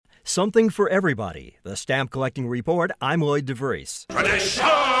Something for everybody. The Stamp Collecting Report. I'm Lloyd DeVries. Tradition!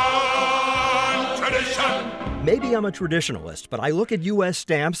 Tradition! Maybe I'm a traditionalist, but I look at U.S.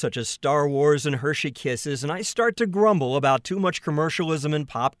 stamps such as Star Wars and Hershey Kisses, and I start to grumble about too much commercialism in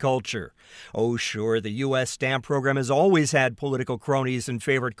pop culture. Oh, sure, the U.S. stamp program has always had political cronies and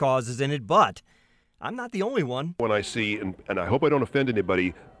favorite causes in it, but I'm not the only one. When I see, and I hope I don't offend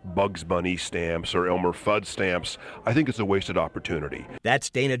anybody, Bugs Bunny stamps or Elmer Fudd stamps, I think it's a wasted opportunity. That's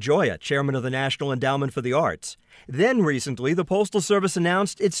Dana Gioia, chairman of the National Endowment for the Arts. Then recently, the Postal Service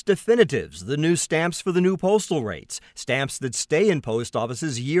announced its definitives, the new stamps for the new postal rates, stamps that stay in post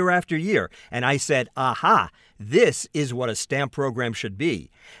offices year after year. And I said, aha, this is what a stamp program should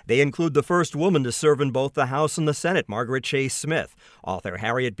be. They include the first woman to serve in both the House and the Senate, Margaret Chase Smith, author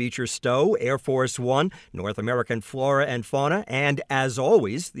Harriet Beecher Stowe, Air Force One, North American flora and fauna, and, as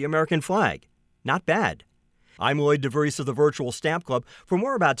always, the American flag. Not bad. I'm Lloyd DeVries of the Virtual Stamp Club. For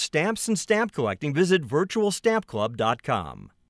more about stamps and stamp collecting, visit virtualstampclub.com.